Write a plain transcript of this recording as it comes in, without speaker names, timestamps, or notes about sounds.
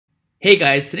Hey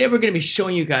guys, today we're going to be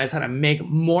showing you guys how to make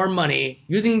more money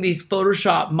using these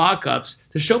Photoshop mockups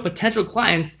to show potential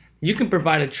clients you can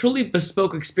provide a truly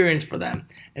bespoke experience for them.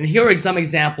 And here are some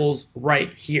examples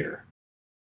right here.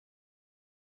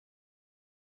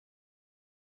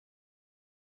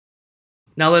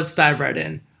 Now let's dive right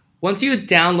in. Once you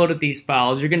downloaded these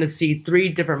files, you're going to see three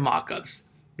different mockups.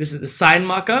 This is the side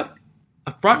mockup,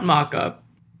 a front mockup,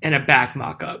 and a back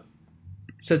mockup.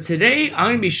 So today I'm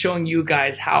going to be showing you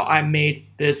guys how I made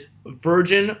this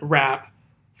virgin wrap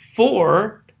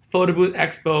for Photobooth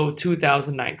Expo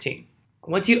 2019.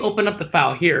 Once you open up the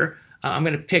file here, I'm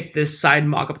going to pick this side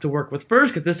mockup to work with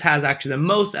first because this has actually the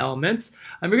most elements.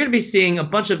 We're going to be seeing a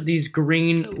bunch of these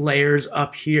green layers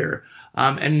up here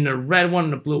and a red one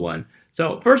and a blue one.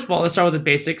 So first of all, let's start with the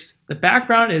basics. The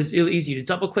background is really easy. You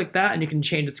double click that and you can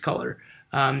change its color.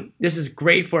 This is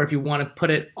great for if you want to put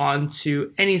it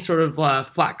onto any sort of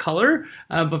flat color,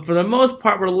 but for the most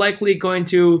part, we're likely going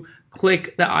to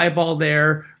click the eyeball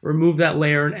there, remove that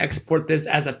layer, and export this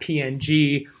as a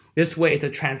PNG. This way, it's a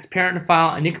transparent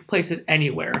file, and you can place it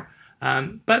anywhere.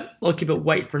 But we'll keep it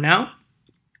white for now.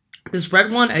 This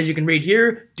red one, as you can read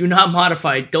here, do not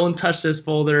modify. Don't touch this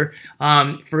folder.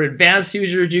 For advanced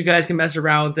users, you guys can mess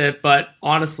around with it, but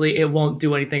honestly, it won't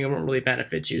do anything. It won't really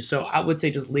benefit you. So I would say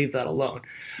just leave that alone.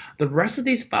 The rest of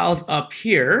these files up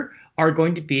here are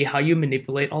going to be how you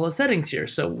manipulate all the settings here.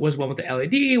 So was one with the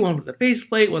LED, one with the base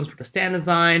plate, one's for the stand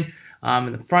design,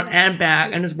 in the front and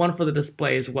back, and there's one for the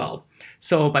display as well.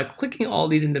 So by clicking all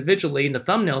these individually in the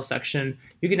thumbnail section,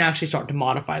 you can actually start to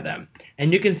modify them.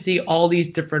 And you can see all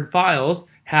these different files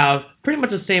have pretty much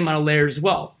the same amount of layers as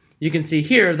well. You can see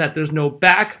here that there's no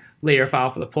back layer file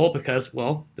for the poll because,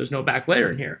 well, there's no back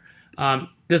layer in here.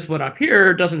 This one up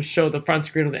here doesn't show the front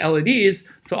screen of the LEDs,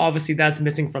 so obviously that's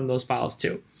missing from those files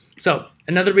too. So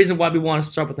another reason why we want to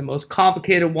start with the most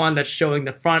complicated one that's showing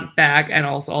the front, back, and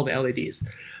also all the LEDs.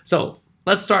 So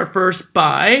let's start first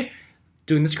by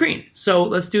doing the screen. So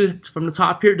let's do from the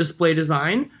top here, display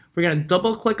design. We're going to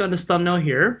double click on this thumbnail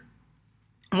here.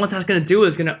 And what that's going to do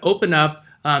is going to open up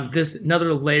this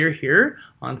another layer here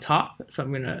on top. So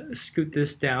I'm going to scoot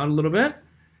this down a little bit.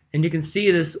 And you can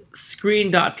see this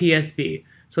screen.psb.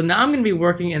 So now I'm going to be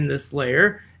working in this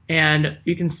layer. And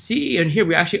you can see in here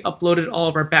we actually uploaded all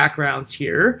of our backgrounds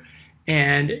here.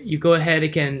 And you go ahead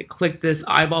and can click this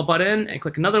eyeball button and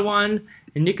click another one.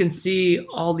 And you can see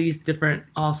all these different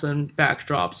awesome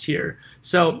backdrops here.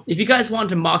 So if you guys want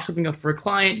to mock something up for a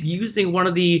client using one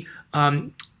of the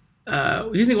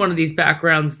these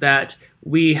backgrounds that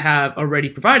we have already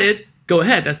provided, go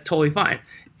ahead. That's totally fine.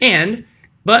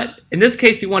 But in this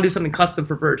case, we want to do something custom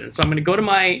for Virgin. So I'm going to go to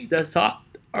my desktop,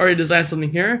 already designed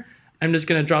something here. I'm just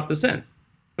going to drop this in.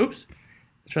 Oops.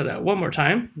 Let's try that one more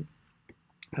time.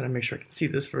 Gotta make sure I can see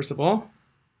this first of all.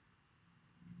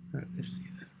 Let me see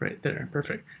that right there.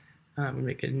 Perfect. I'm gonna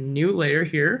make a new layer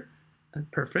here.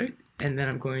 Perfect. And then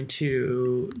I'm going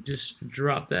to just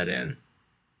drop that in.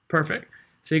 Perfect.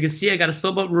 So you can see I got a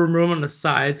little bit of room on the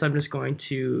side, so I'm just going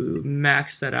to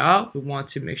max that out. We want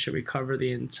to make sure we cover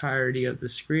the entirety of the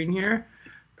screen here.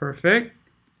 Perfect.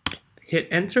 Hit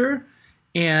enter,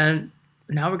 and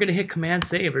now we're gonna hit Command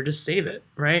Save or just save it,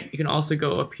 right? You can also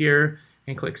go up here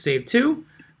and click Save To.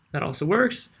 That also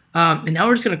works. And now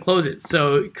we're just going to close it.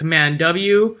 So Command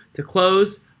W to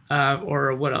close,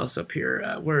 or what else up here?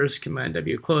 Where's Command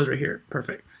W? Close right here.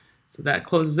 Perfect. So that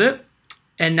closes it.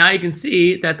 And now you can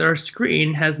see that our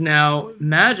screen has now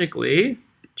magically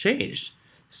changed.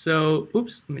 So,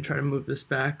 oops, let me try to move this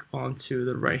back onto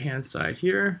the right-hand side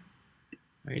here.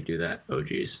 I can do that. Oh,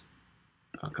 geez.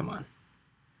 Oh, come on.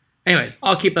 Anyways,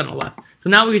 I'll keep that on the left. So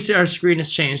now we see our screen has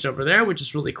changed over there, which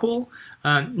is really cool.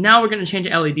 Now we're going to change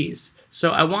LEDs. So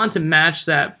I want to match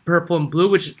that purple and blue,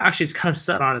 which actually is kind of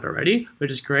set on it already, which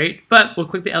is great. But we'll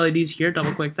click the LEDs here,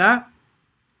 double click that.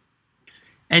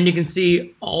 And you can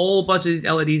see a whole bunch of these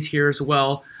LEDs here as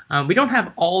well. We don't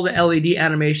have all the LED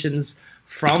animations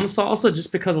from Salsa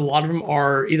just because a lot of them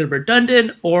are either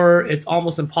redundant or it's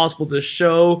almost impossible to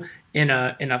show in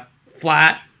a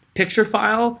flat picture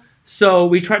file. So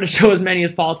we try to show as many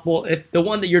as possible. If the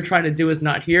one that you're trying to do is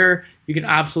not here, you can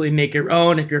absolutely make your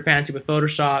own if you're fancy with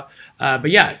Photoshop.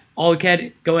 But yeah,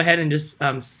 go ahead and just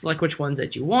select which ones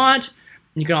that you want.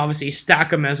 You can obviously stack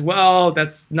them as well.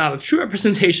 That's not a true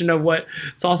representation of what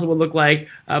Salsa would look like,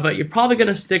 but you're probably going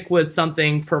to stick with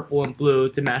something purple and blue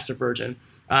to match the Virgin.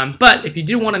 But if you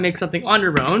do want to make something on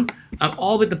your own,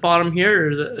 all the way at the bottom here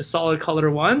is a solid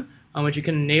color one, which you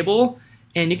can enable.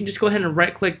 And you can just go ahead and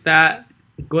right-click that,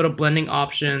 go to blending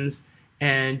options,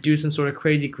 and do some sort of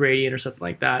crazy gradient or something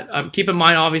like that. Keep in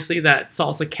mind, obviously, that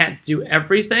Salsa can't do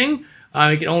everything,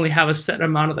 You can only have a set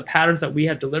amount of the patterns that we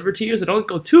have delivered to you, so don't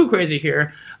go too crazy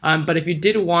here. But if you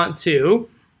did want to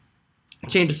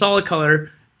change the solid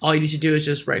color, all you need to do is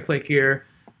just right click here,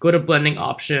 go to blending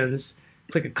options,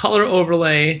 click a color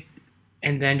overlay,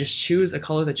 and then just choose a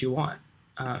color that you want.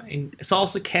 And it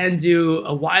also can do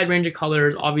a wide range of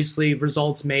colors. Obviously,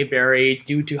 results may vary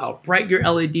due to how bright your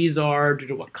LEDs are, due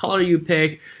to what color you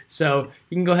pick. So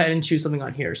you can go ahead and choose something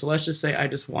on here. So let's just say I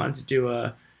just wanted to do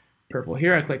a purple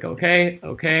here. I click OK,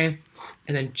 OK.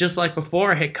 And then just like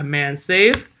before, I hit Command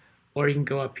Save. Or you can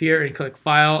go up here and click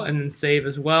File and then Save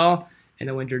as well. And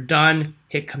then when you're done,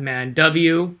 hit Command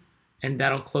W, and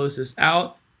that'll close this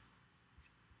out.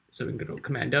 So we can go to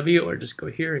Command W or just go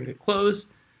here and hit Close.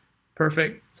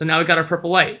 Perfect. So now we got our purple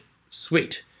light.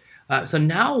 Sweet. So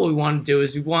now what we want to do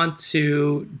is we want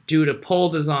to do the pole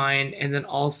design and then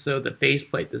also the base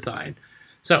plate design.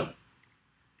 So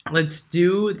let's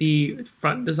do the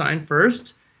front design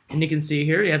first. And you can see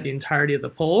here you have the entirety of the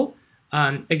pole.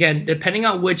 Again, depending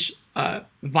on which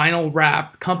vinyl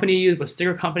wrap company you use, what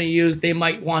sticker company you use, they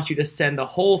might want you to send the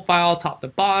whole file top to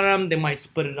bottom. They might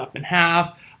split it up in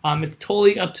half. It's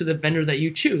totally up to the vendor that you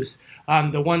choose.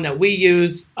 The one that we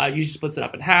use usually splits it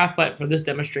up in half, but for this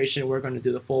demonstration, we're going to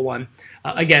do the full one.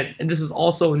 Again, and this is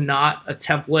also not a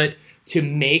template to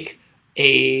make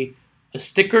a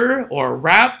sticker or a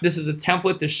wrap. This is a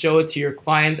template to show it to your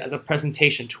clients as a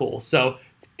presentation tool. So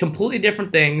completely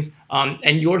different things,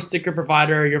 and your sticker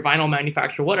provider, your vinyl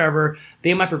manufacturer, whatever,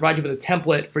 they might provide you with a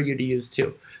template for you to use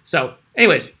too. So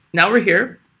anyways, now we're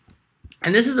here.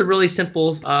 And this is a really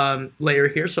simple layer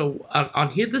here. So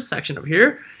on here, this section up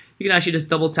here, you can actually just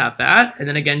double tap that and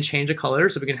then again change the color,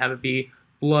 so we can have it be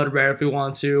blood red if we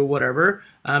want to, whatever.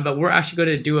 But we're actually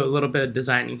going to do a little bit of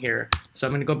designing here. So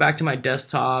I'm going to go back to my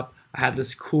desktop. I have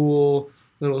this cool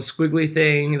little squiggly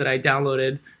thing that I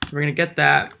downloaded. So we're going to get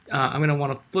that. I'm going to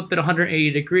want to flip it 180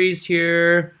 degrees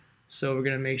here. So we're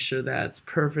going to make sure that's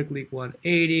perfectly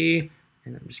 180.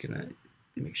 And I'm just going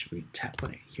to make sure we tap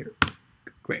 180 here.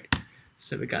 Great.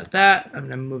 So we got that. I'm going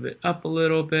to move it up a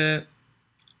little bit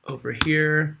over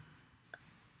here.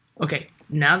 Okay,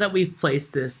 now that we've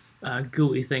placed this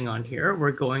gooey thing on here,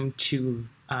 we're going to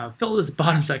fill this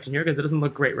bottom section here because it doesn't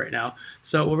look great right now.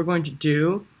 So what we're going to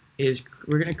do is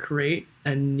we're going to create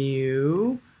a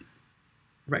new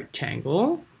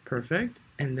rectangle. Perfect.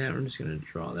 And then we're just going to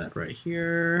draw that right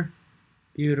here.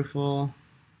 Beautiful.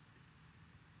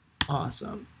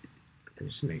 Awesome. And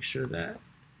just make sure that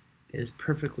is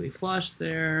perfectly flush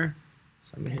there.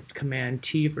 So I'm going to hit Command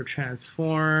T for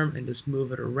transform and just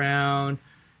move it around.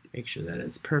 Make sure that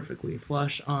it's perfectly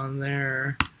flush on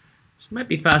there. This might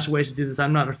be faster ways to do this.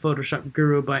 I'm not a Photoshop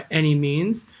guru by any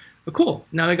means. But cool,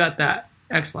 now we got that.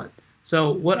 Excellent.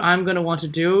 So what I'm going to want to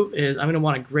do is I'm going to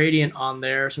want a gradient on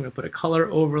there. So I'm going to put a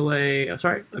color overlay,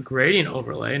 a gradient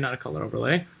overlay, not a color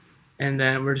overlay. And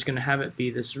then we're just going to have it be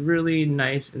this really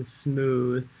nice and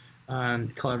smooth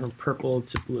color from purple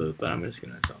to blue. But I'm just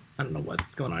going to, so I don't know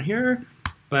what's going on here.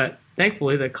 But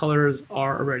thankfully the colors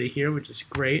are already here, which is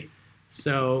great.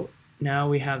 So now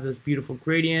we have this beautiful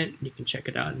gradient. You can check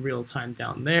it out in real time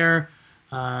down there.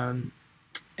 And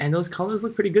those colors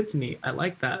look pretty good to me. I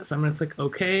like that. So I'm going to click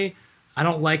OK. I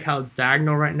don't like how it's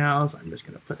diagonal right now, so I'm just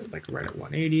going to put it like right at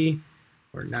 180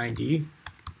 or 90.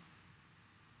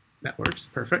 That works.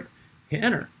 Perfect. Hit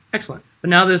Enter. Excellent. But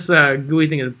now this gooey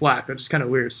thing is black, which is kind of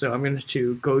weird. So I'm going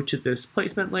to go to this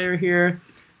placement layer here,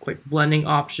 click Blending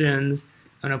Options.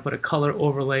 I'm going to put a color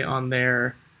overlay on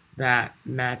there that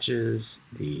matches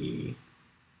the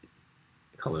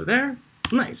color there.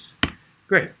 Nice.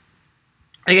 Great.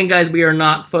 Again, guys, we are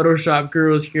not Photoshop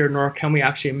gurus here, nor can we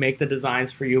actually make the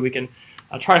designs for you. We can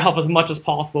try to help as much as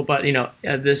possible, but you know,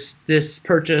 this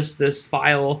purchase, this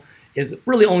file is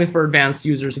really only for advanced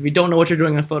users. If you don't know what you're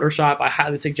doing in Photoshop, I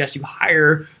highly suggest you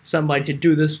hire somebody to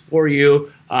do this for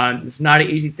you. It's not an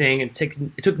easy thing. It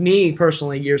took me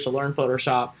personally years to learn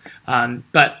Photoshop,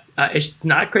 but it's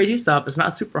not crazy stuff. It's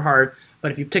not super hard.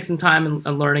 But if you take some time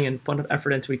and learning and put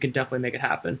effort into it, we can definitely make it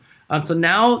happen. So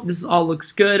now this all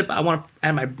looks good, but I want to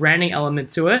add my branding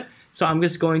element to it. So I'm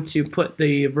just going to put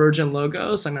the Virgin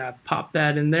logo. So I'm going to pop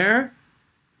that in there.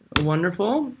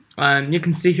 Wonderful. You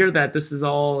can see here that this is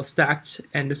all stacked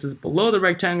and this is below the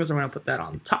rectangle. So I'm going to put that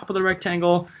on top of the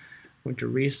rectangle. I'm going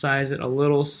to resize it a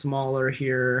little smaller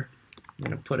here. I'm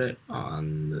going to put it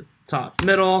on the top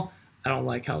middle. I don't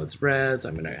like how it's red, so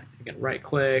I'm going to again right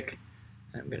click.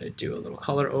 I'm going to do a little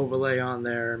color overlay on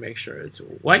there, make sure it's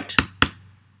white.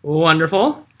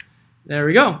 Wonderful. There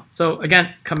we go. So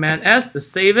again, Command S to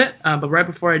save it. But right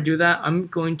before I do that, I'm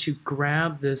going to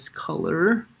grab this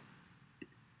color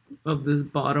of this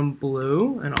bottom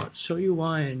blue, and I'll show you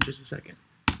why in just a second.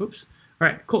 Oops. All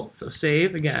right, cool. So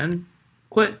save again,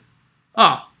 quit.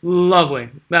 Oh, lovely.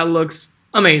 That looks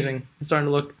amazing. It's starting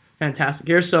to look fantastic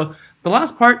here. So the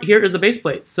last part here is the base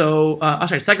plate. So,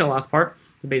 sorry, second to last part,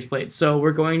 the base plate. So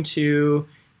we're going to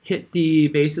hit the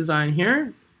base design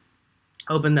here,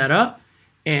 open that up,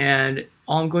 and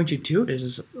all I'm going to do is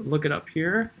just look it up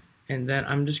here, and then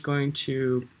I'm just going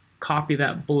to copy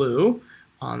that blue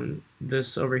on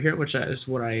this over here, which is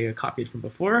what I copied from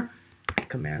before.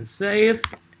 Command save,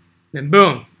 then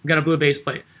boom, got a blue base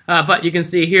plate. But you can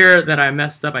see here that I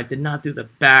messed up. I did not do the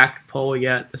back pole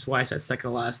yet. That's why I said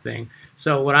second to last thing.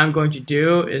 So what I'm going to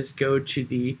do is go to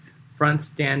the front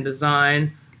stand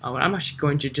design. I'm actually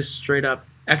going to just straight up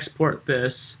export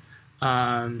this.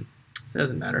 It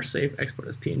doesn't matter. Save, export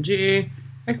as PNG.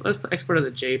 Let's export as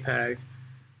a JPEG.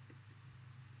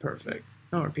 Perfect.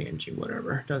 Or PNG,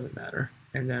 whatever. Doesn't matter.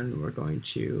 And then we're going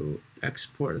to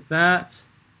export that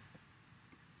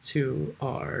to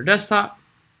our desktop.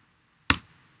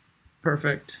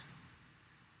 Perfect.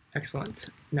 Excellent.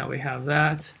 Now we have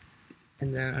that.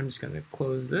 And then I'm just going to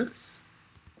close this.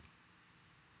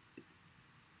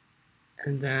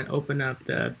 And then open up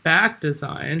the back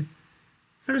design.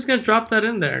 I'm just going to drop that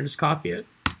in there and just copy it.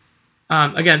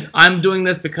 Again, I'm doing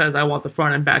this because I want the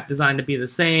front and back design to be the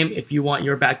same. If you want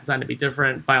your back design to be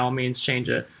different, by all means change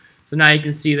it. So now you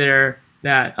can see there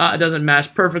that it doesn't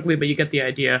match perfectly, but you get the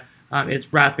idea.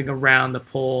 It's wrapping around the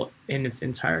pole in its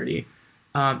entirety.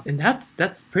 And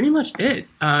that's pretty much it.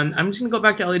 I'm just gonna go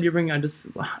back to LED ring.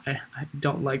 I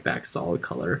don't like that solid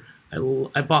color.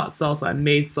 I bought salsa. I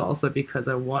made salsa because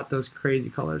I want those crazy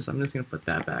colors. I'm just gonna put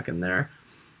that back in there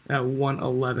at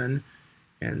 111,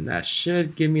 and that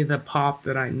should give me the pop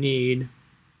that I need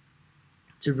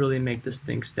to really make this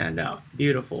thing stand out.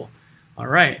 Beautiful. All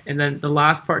right, and then the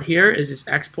last part here is just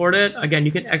export it. Again,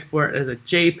 you can export it as a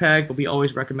JPEG, but we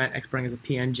always recommend exporting as a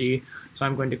PNG. So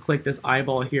I'm going to click this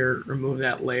eyeball here, remove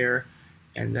that layer,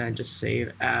 and then just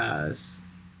save as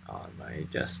on my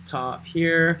desktop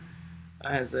here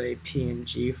as a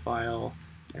PNG file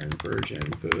and version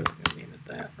booth. I'm gonna name it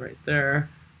that right there.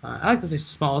 I like to say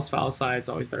smallest file size. It's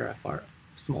always better at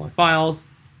smaller files.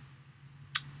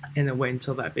 And then wait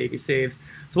until that baby saves.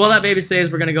 So while that baby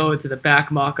saves, we're gonna go into the back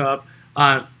mockup.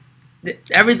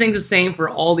 Everything's the same for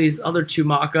all these other two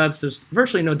mockups. There's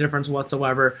virtually no difference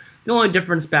whatsoever. The only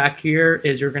difference back here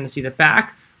is you're going to see the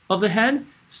back of the head.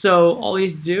 So all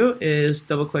you do is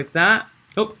double click that.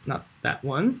 Oh, not that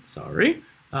one. Sorry.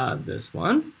 This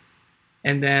one.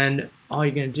 And then all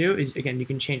you're going to do is, again, you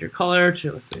can change your color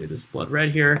to, let's say, this blood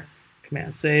red here.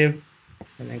 Command save.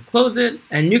 And then close it.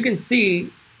 And you can see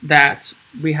that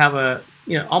we have a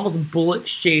almost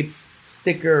bullet-shaped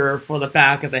sticker for the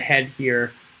back of the head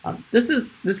here. This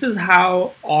is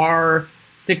how our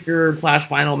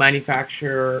sticker/vinyl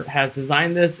manufacturer has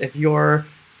designed this. If your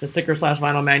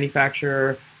sticker/vinyl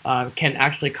manufacturer can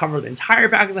actually cover the entire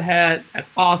back of the head,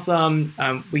 that's awesome.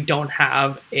 We don't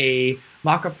have a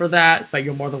mock-up for that, but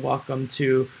you're more than welcome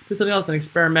to do something else and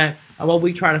experiment. What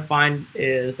we try to find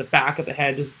is the back of the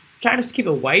head. Just try to keep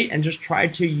it white and just try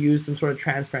to use some sort of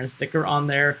transparent sticker on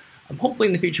there. Hopefully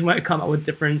in the future we might come up with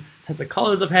different types of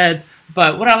colors of heads,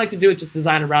 but what I like to do is just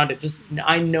design around it.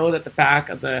 I know that the back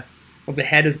of the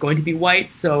head is going to be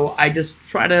white, so I just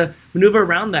try to maneuver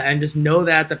around that and just know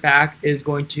that the back is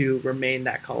going to remain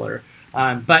that color.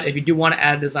 But if you do want to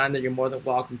add a design, then you're more than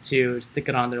welcome to stick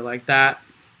it on there like that.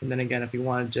 And then again, if you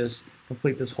want to just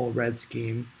complete this whole red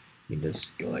scheme, you can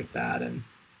just go like that and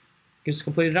just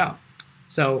complete it out.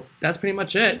 So that's pretty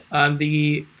much it.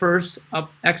 The first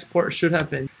export should have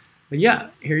been. But yeah,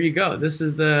 here you go. This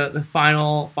is the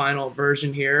final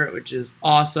version here, which is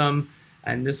awesome.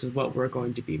 And this is what we're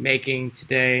going to be making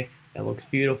today. It looks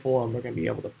beautiful, and we're going to be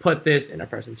able to put this in a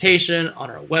presentation on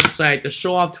our website to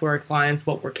show off to our clients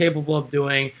what we're capable of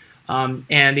doing,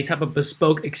 and the type of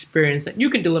bespoke experience that you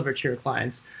can deliver to your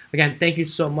clients. Again, thank you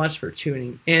so much for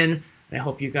tuning in, and I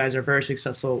hope you guys are very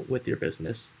successful with your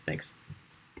business. Thanks.